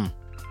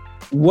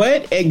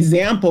 What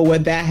example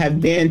would that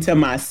have been to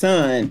my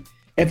son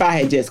if I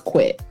had just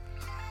quit?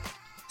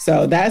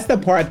 So that's the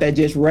part that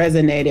just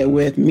resonated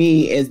with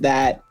me, is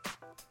that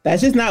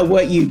that's just not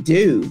what you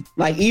do.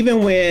 Like,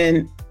 even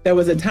when there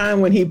was a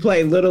time when he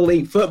played Little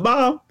League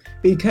football,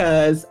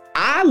 because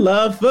I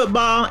love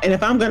football. And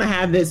if I'm going to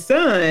have this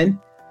son,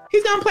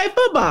 he's going to play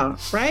football,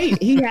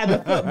 right? He had the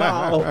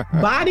football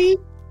body.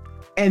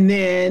 And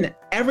then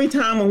every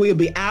time when we would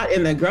be out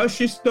in the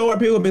grocery store,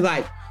 people would be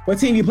like, what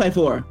team you play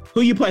for?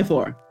 Who you play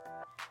for?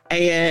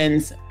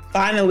 And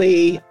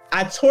finally,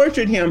 I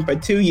tortured him for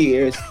 2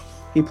 years.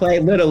 He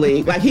played Little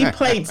League. Like, he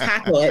played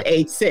tackle at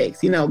age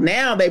 6.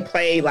 Now they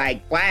play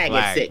like flag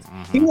at 6.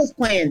 Mm-hmm. He was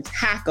playing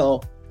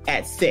tackle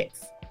at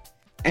 6.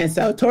 And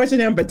so tortured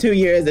him for 2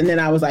 years. And then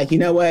I was like, you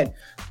know what?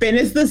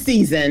 Finish the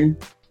season.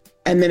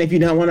 And then if you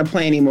don't want to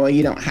play anymore,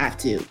 you don't have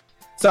to.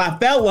 So I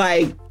felt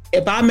like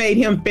if I made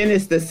him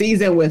finish the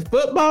season with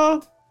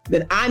football,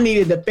 then I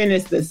needed to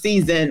finish the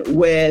season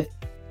with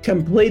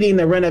completing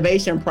the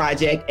renovation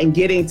project and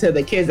getting to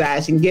the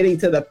Kizash and getting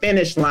to the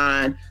finish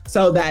line,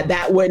 so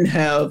that wouldn't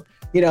have,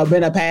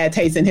 been a bad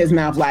taste in his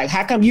mouth. Like,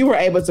 how come you were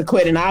able to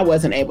quit and I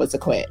wasn't able to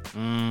quit?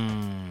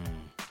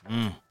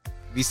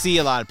 We see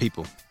a lot of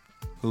people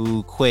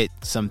who quit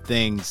some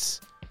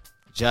things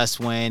just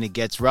when it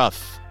gets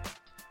rough.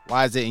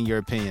 Why is it, in your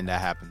opinion,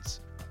 that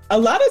happens? A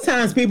lot of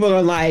times people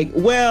are like,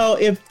 well,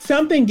 if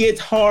something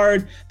gets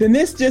hard, then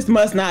this just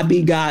must not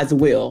be God's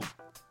will.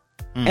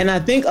 And I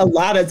think a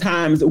lot of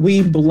times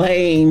we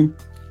blame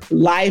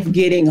life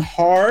getting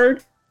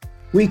hard.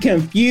 We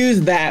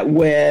confuse that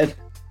with,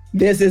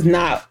 this is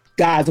not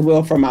God's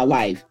will for my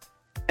life.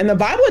 And the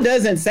Bible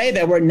doesn't say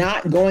that we're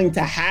not going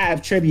to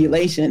have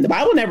tribulation. The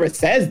Bible never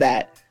says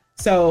that.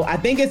 So I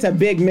think it's a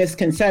big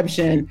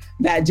misconception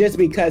that just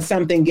because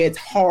something gets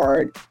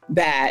hard,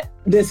 that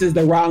this is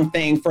the wrong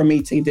thing for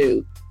me to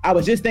do. I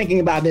was just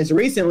thinking about this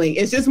recently.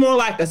 It's just more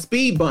like a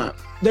speed bump.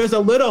 There's a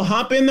little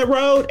hump in the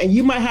road and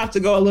you might have to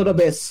go a little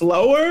bit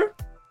slower,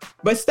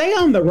 but stay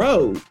on the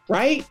road,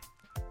 right?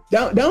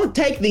 Don't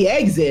take the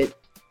exit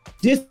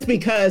just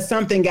because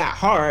something got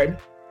hard.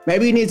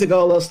 Maybe you need to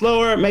go a little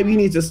slower. Maybe you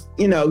need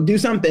to, do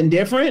something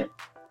different,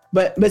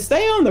 but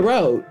stay on the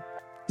road.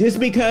 Just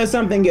because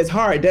something gets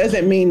hard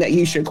doesn't mean that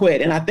you should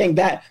quit. And I think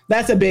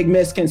that's a big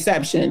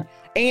misconception.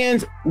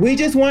 And we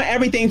just want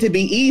everything to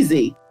be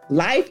easy.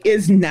 Life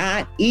is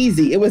not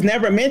easy. It was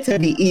never meant to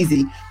be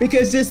easy,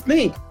 because just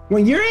think,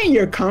 when you're in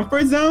your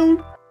comfort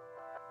zone,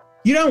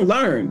 you don't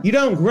learn, you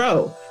don't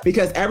grow,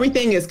 because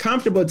everything is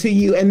comfortable to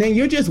you. And then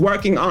you're just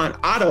working on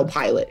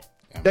autopilot.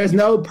 There's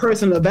no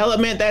personal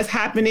development that's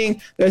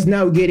happening. There's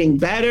no getting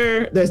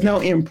better. There's no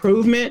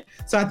improvement.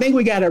 So I think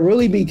we got to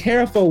really be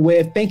careful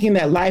with thinking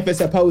that life is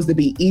supposed to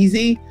be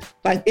easy.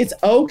 Like, it's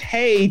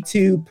okay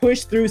to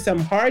push through some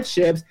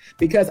hardships,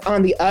 because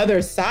on the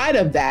other side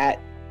of that,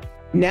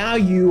 now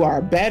you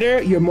are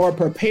better. You're more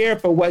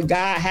prepared for what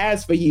God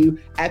has for you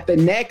at the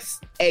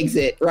next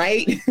exit,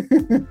 right?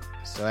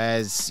 So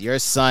as your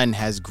son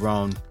has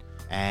grown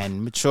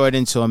and matured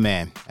into a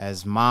man,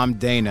 as Mom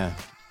Dana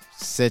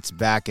sits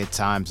back at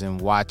times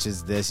and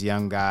watches this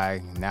young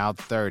guy, now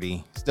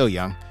 30, still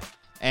young,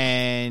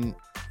 and and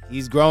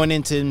he's growing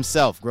into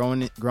himself,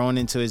 growing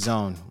into his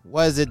own.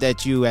 What is it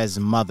that you, as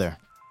a mother,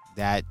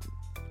 that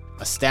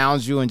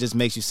astounds you and just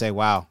makes you say,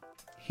 wow?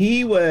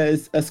 He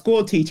was a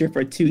school teacher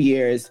for 2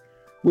 years.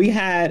 We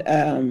had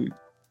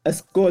a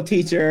school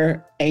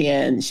teacher,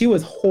 and she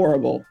was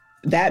horrible.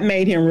 That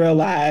made him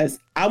realize,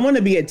 I want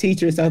to be a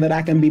teacher so that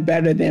I can be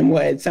better than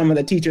what some of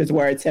the teachers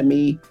were to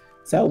me.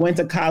 So went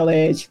to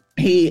college.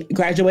 He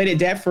graduated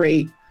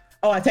debt-free.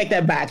 Oh, I take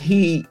that back.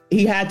 He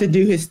had to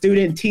do his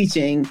student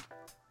teaching,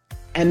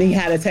 and he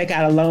had to take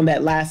out a loan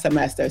that last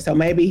semester. So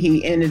maybe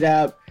he ended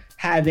up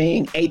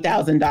having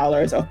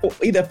 $8,000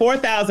 or either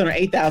 $4,000 or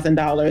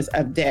 $8,000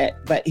 of debt.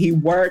 But he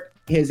worked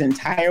his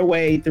entire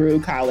way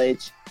through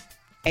college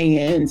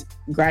and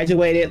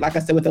graduated, like I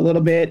said, with a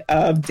little bit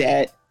of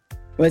debt,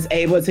 was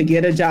able to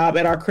get a job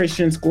at our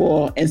Christian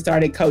school and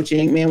started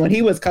coaching. Man, when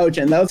he was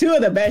coaching, those 2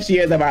 of the best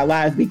years of our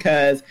lives,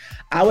 because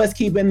I was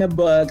keeping the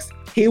books.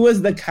 He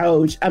was the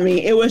coach. I mean,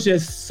 it was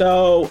just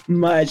so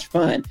much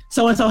fun.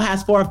 So-and-so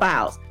has 4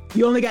 fouls.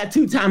 You only got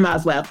 2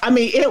 timeouts left. I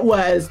mean, it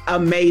was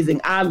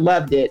amazing. I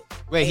loved it.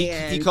 Wait,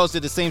 he coached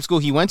at the same school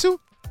he went to?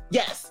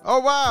 Yes. Oh,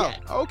 wow.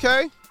 Yeah.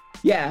 Okay.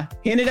 Yeah.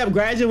 He ended up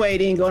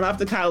graduating, going off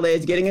to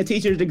college, getting a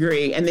teacher's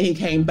degree, and then he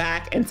came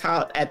back and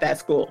taught at that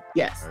school.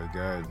 Yes. Very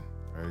good.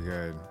 Very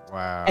good.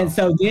 Wow. And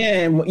so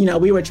then,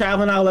 we were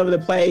traveling all over the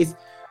place,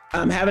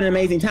 having an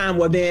amazing time.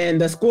 Well, then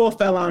the school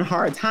fell on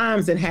hard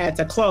times and had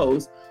to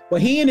close.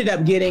 Well, he ended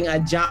up getting a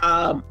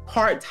job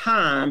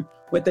part-time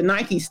with the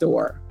Nike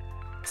store.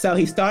 So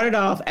he started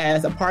off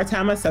as a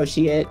part-time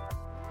associate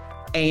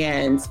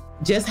and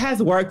just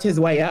has worked his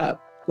way up,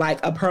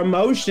 like a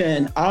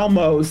promotion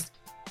almost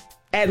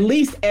at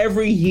least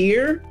every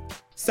year,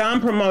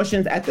 some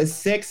promotions at the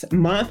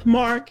 6-month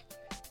mark.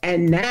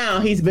 And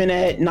now he's been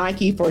at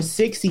Nike for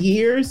 6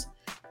 years,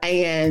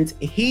 and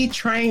he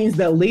trains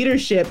the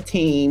leadership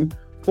team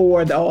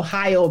for the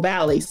Ohio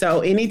Valley.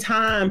 So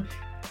anytime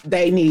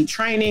they need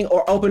training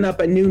or open up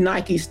a new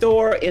Nike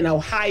store in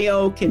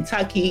Ohio,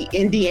 Kentucky,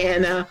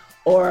 Indiana,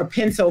 or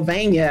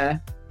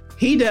Pennsylvania,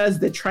 he does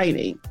the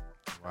training.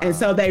 Wow. And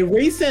so they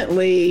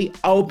recently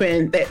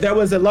opened, there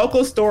was a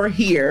local store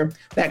here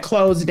that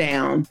closed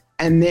down,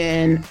 and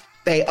then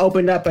they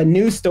opened up a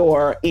new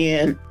store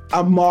in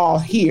a mall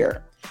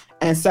here.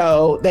 And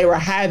so they were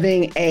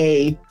having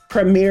a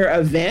premiere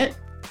event.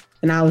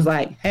 And I was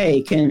like,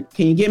 hey, can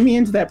you get me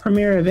into that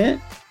premiere event?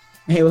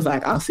 And he was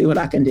like, I'll see what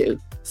I can do.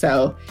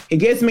 So he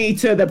gets me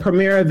to the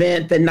premiere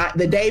event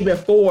the day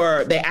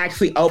before they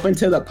actually open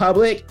to the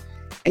public.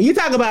 And you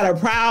talk about a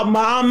proud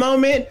mom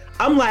moment.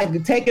 I'm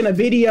like taking a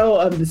video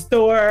of the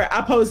store.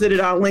 I posted it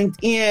on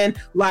LinkedIn.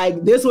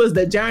 Like, this was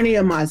the journey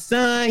of my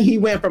son. He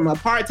went from a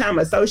part-time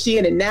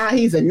associate and now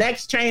he's a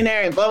next trainer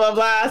and blah, blah,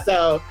 blah.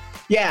 So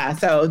yeah,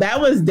 so that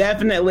was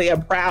definitely a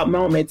proud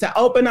moment to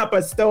open up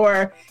a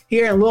store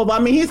here in Louisville. I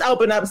mean, he's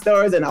opened up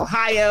stores in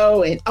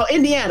Ohio and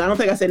Indiana. I don't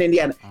think I said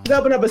Indiana. He's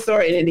opened up a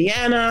store in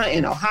Indiana,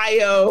 in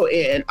Ohio,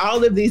 in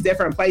all of these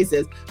different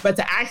places. But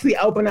to actually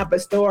open up a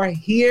store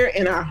here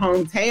in our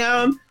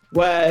hometown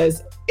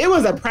was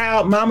a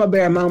proud mama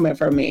bear moment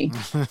for me.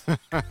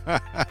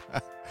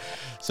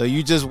 So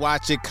you just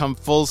watch it come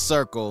full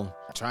circle,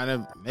 trying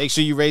to make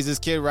sure you raise this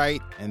kid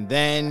right, and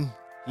then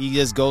he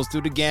just goes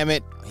through the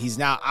gamut. He's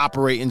now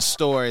operating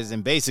stores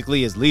and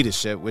basically his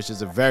leadership, which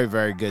is a very,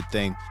 very good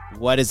thing.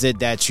 What is it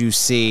that you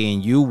see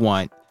and you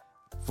want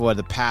for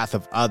the path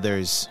of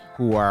others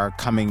who are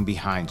coming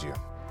behind you?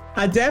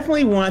 I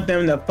definitely want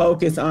them to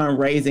focus on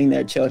raising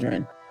their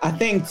children. I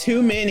think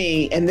too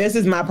many, and this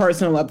is my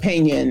personal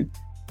opinion,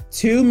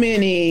 too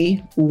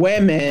many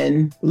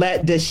women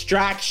let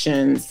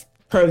distractions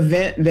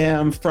prevent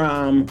them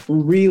from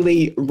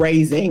really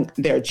raising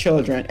their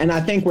children. And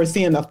I think we're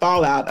seeing the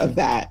fallout of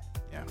that.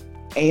 Yeah.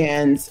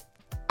 And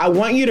I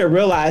want you to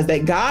realize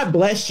that God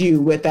blessed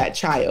you with that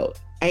child,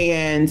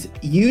 and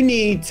you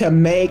need to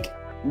make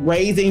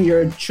raising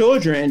your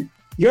children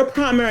your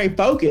primary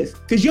focus,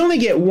 because you only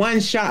get one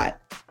shot.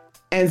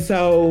 And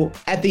so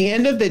at the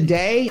end of the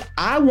day,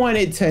 I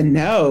wanted to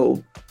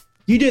know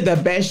you did the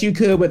best you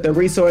could with the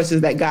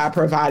resources that God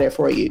provided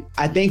for you.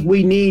 I think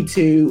we need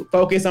to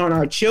focus on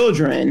our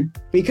children,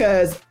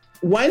 because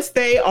once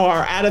they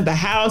are out of the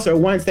house or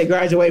once they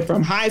graduate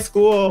from high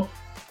school,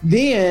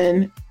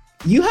 then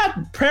you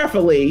have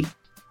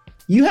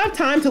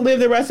time to live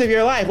the rest of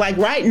your life. Like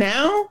right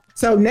now.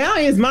 So now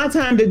is my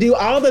time to do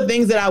all the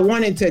things that I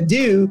wanted to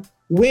do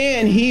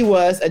when he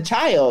was a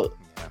child.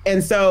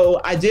 And so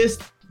I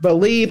just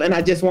believe, and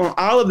I just want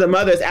all of the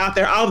mothers out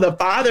there, all of the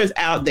fathers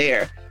out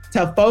there,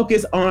 to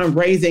focus on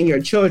raising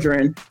your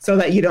children so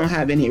that you don't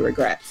have any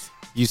regrets.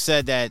 You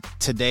said that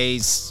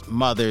today's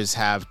mothers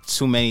have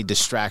too many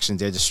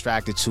distractions. They're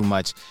distracted too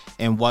much.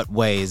 In what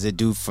way? Is it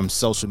due from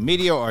social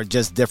media or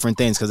just different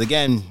things? Because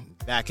again,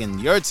 back in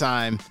your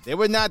time, there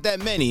were not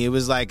that many. It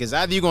was like, it's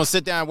either you're going to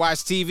sit down and watch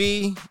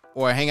TV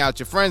or hang out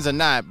with your friends or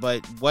not.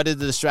 But what are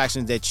the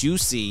distractions that you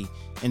see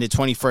in the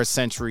 21st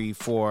century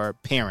for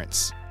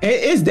parents?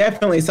 It's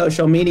definitely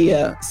social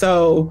media.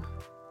 So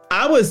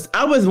I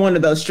was one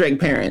of those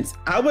strict parents.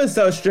 I was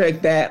so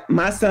strict that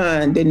my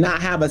son did not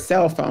have a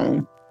cell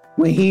phone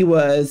when he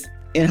was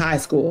in high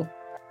school.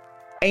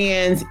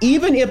 And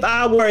even if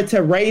I were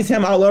to raise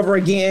him all over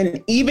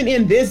again, even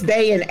in this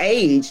day and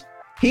age,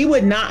 he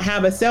would not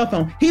have a cell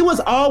phone. He was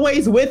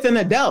always with an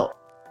adult.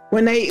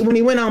 When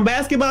he went on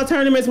basketball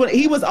tournaments,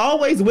 he was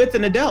always with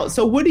an adult.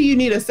 So what do you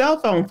need a cell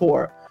phone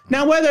for?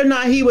 Now, whether or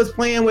not he was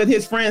playing with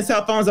his friends'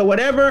 cell phones or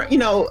whatever,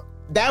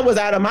 that was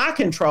out of my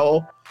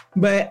control.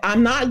 But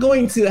I'm not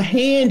going to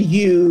hand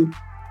you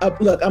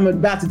look, I'm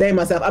about to date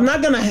myself. I'm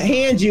not going to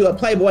hand you a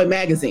Playboy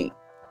magazine.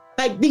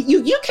 Like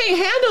you can't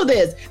handle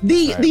this.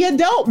 The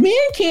adult men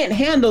can't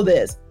handle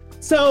this.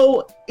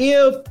 So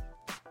if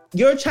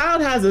your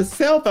child has a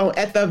cell phone,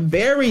 at the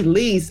very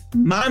least,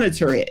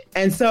 monitor it.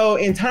 And so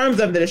in terms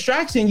of the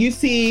distraction, you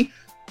see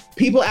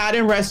people out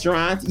in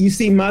restaurants, you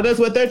see mothers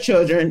with their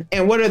children,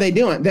 and what are they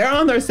doing? They're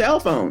on their cell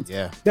phones.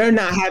 Yeah. They're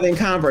not having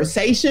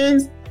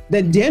conversations.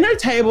 The dinner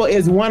table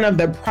is one of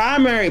the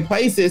primary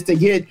places to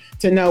get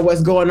to know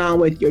what's going on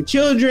with your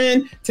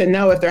children, to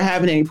know if they're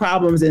having any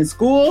problems in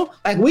school.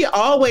 Like, we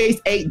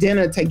always ate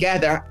dinner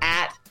together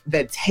at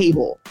the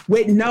table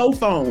with no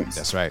phones.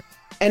 That's right.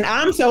 And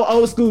I'm so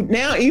old school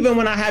now, even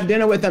when I have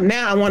dinner with him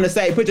now, I want to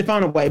say, put your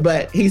phone away,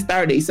 but he's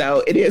 30,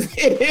 so it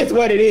is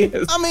what it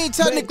is. I mean,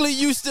 technically,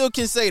 you still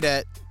can say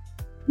that.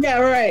 Yeah,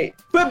 right.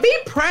 But be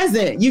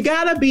present. You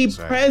got to be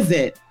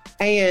present.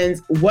 And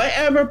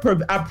whatever,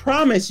 I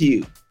promise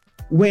you,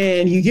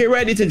 when you get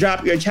ready to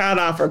drop your child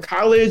off for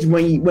college,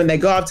 when they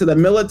go off to the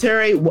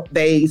military,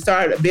 they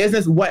start a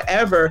business,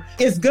 whatever,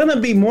 it's going to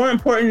be more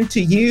important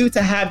to you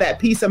to have that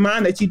peace of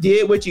mind that you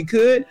did what you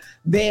could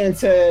than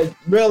to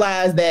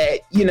realize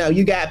that,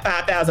 you got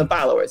 5,000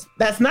 followers.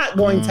 That's not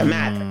going to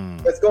matter.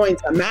 What's going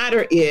to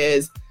matter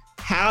is,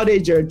 how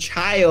did your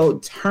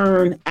child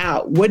turn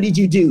out? What did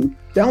you do?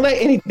 Don't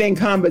let anything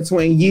come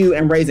between you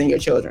and raising your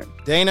children.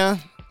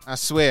 Dana, I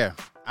swear,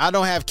 I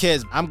don't have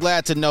kids. I'm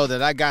glad to know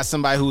that I got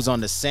somebody who's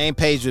on the same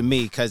page with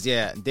me, because,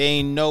 there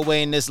ain't no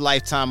way in this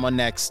lifetime or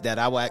next that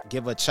I would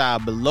give a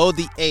child below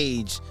the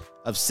age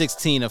of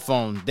 16 a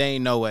phone. There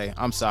ain't no way.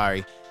 I'm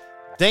sorry.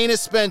 Dana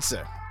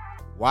Spencer,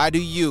 why do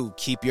you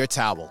keep your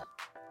towel?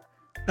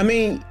 I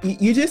mean,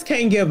 you just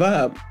can't give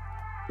up.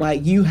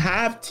 Like, you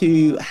have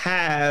to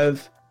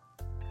have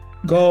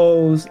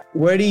goals.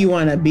 Where do you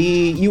want to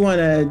be? You want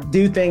to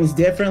do things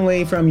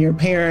differently from your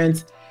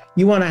parents.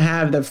 You want to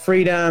have the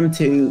freedom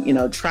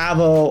to,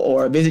 travel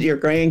or visit your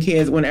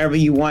grandkids whenever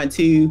you want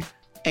to.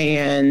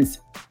 And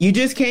you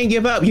just can't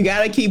give up. You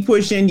got to keep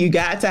pushing. You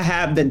got to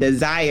have the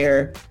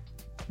desire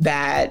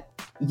that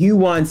you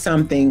want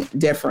something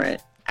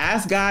different.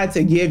 Ask God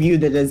to give you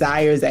the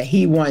desires that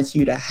he wants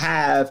you to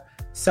have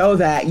so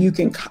that you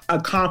can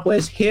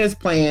accomplish his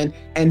plan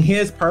and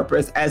his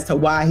purpose as to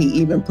why he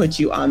even put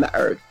you on the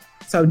earth.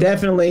 So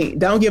definitely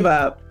don't give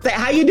up.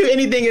 How you do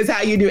anything is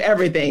how you do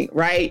everything,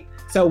 right?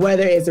 So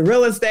whether it's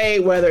real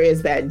estate, whether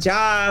it's that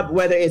job,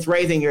 whether it's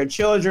raising your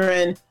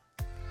children,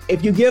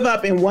 if you give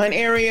up in one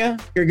area,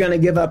 you're going to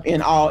give up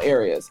in all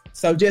areas.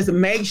 So just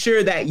make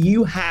sure that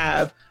you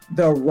have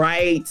the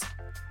right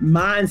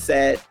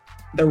mindset,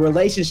 the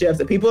relationships,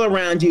 the people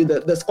around you,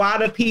 the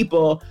squad of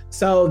people,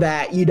 so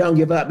that you don't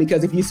give up.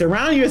 Because if you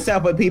surround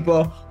yourself with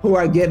people who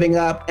are giving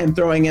up and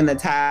throwing in the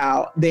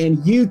towel, then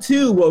you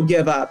too will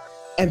give up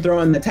and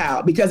throw in the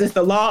towel, because it's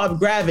the law of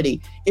gravity.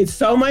 It's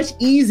so much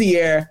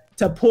easier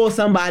to pull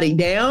somebody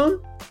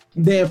down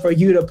than for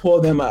you to pull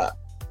them up.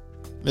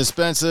 Ms.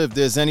 Spencer, if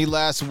there's any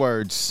last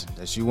words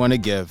that you want to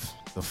give,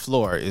 the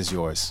floor is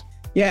yours.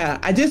 Yeah,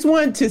 I just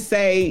want to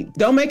say,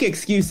 don't make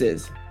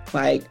excuses.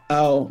 Like,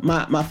 oh,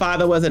 my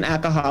father was an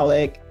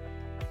alcoholic.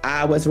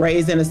 I was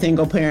raised in a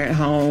single parent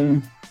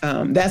home.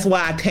 That's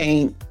why I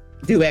can't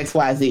do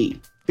XYZ,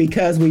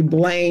 because we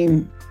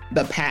blame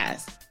the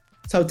past.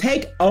 So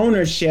take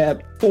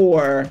ownership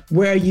for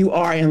where you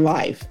are in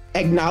life.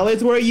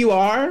 Acknowledge where you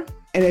are.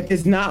 And if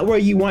it's not where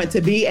you want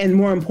to be, and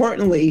more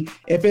importantly,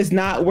 if it's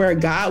not where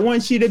God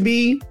wants you to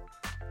be,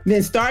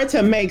 then start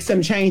to make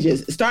some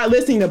changes. Start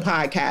listening to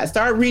podcasts,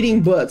 start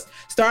reading books,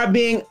 start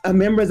being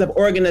members of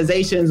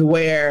organizations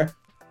where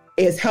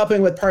it's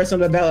helping with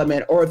personal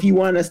development, or if you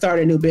want to start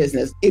a new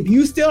business. If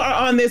you still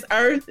are on this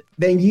earth,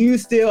 then you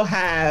still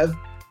have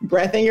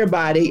breath in your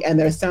body, and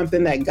there's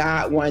something that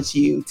God wants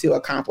you to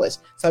accomplish.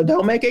 So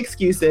don't make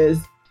excuses,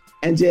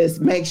 and just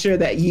make sure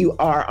that you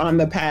are on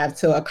the path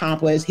to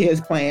accomplish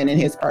his plan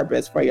and his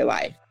purpose for your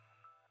life.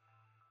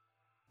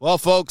 Well,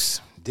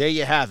 folks, there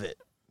you have it.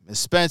 Ms.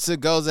 Spencer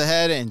goes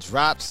ahead and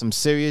drops some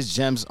serious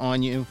gems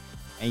on you.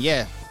 And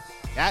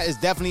that is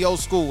definitely old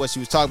school, what she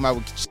was talking about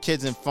with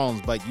kids and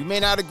phones. But you may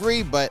not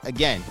agree, but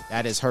again,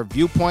 that is her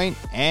viewpoint,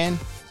 and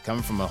it's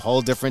coming from a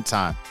whole different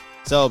time.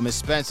 So, Ms.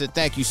 Spencer,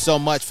 thank you so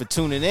much for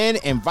tuning in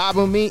and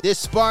vibing with me. This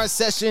sparring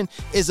session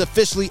is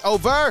officially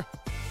over.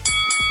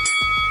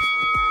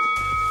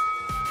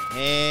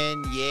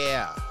 And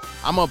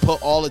I'm going to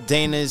put all of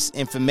Dana's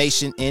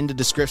information in the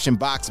description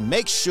box.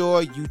 Make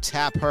sure you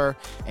tap her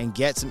and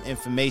get some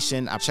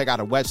information. I'll check out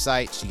her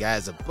website. She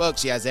has a book.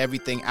 She has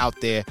everything out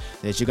there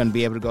that you're going to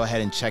be able to go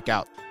ahead and check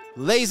out.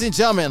 Ladies and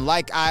gentlemen,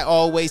 like I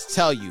always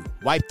tell you,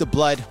 wipe the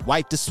blood,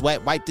 wipe the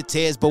sweat, wipe the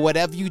tears, but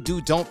whatever you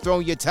do, don't throw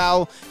your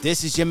towel.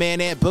 This is your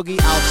man, Ant Boogie.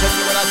 I'll check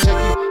you when I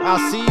check you.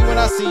 I'll see you when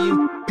I see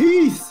you.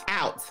 Peace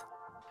out.